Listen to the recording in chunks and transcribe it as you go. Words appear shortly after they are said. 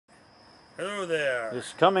Hello there.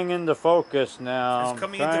 It's coming into focus now. It's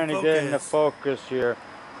coming trying into to get into focus. focus here.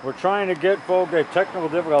 We're trying to get focus. Technical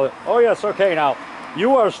difficulty. Oh yes, okay. Now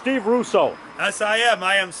you are Steve Russo. Yes, I am.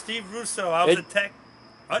 I am Steve Russo. I was attacked.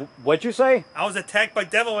 What? What'd you say? I was attacked by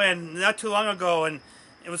Devilman not too long ago, and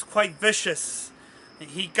it was quite vicious.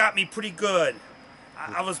 He got me pretty good.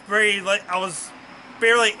 I was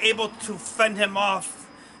barely able to fend him off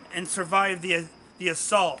and survive the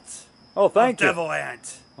assault. Oh, thank you. Devil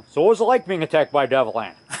Ant. So what was it like being attacked by Devil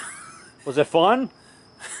Ant? Was it fun?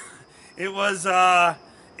 It was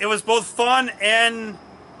both fun and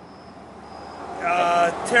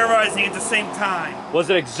terrorizing at the same time. Was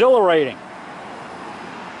it exhilarating?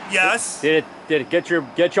 Yes. Did it get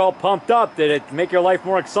you all pumped up? Did it make your life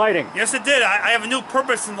more exciting? Yes, it did. I have a new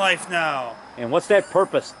purpose in life now. And what's that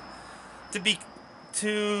purpose?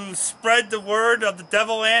 To spread the word of the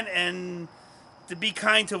Devil Ant and to be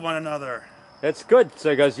kind to one another. That's good,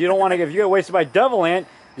 because you don't want to. If you get wasted by Devil Ant,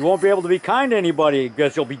 you won't be able to be kind to anybody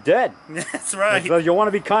because you'll be dead. That's right. Because you want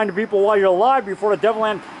to be kind to people while you're alive before the Devil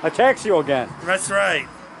Ant attacks you again. That's right.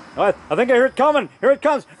 I think I hear it coming. Here it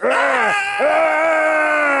comes.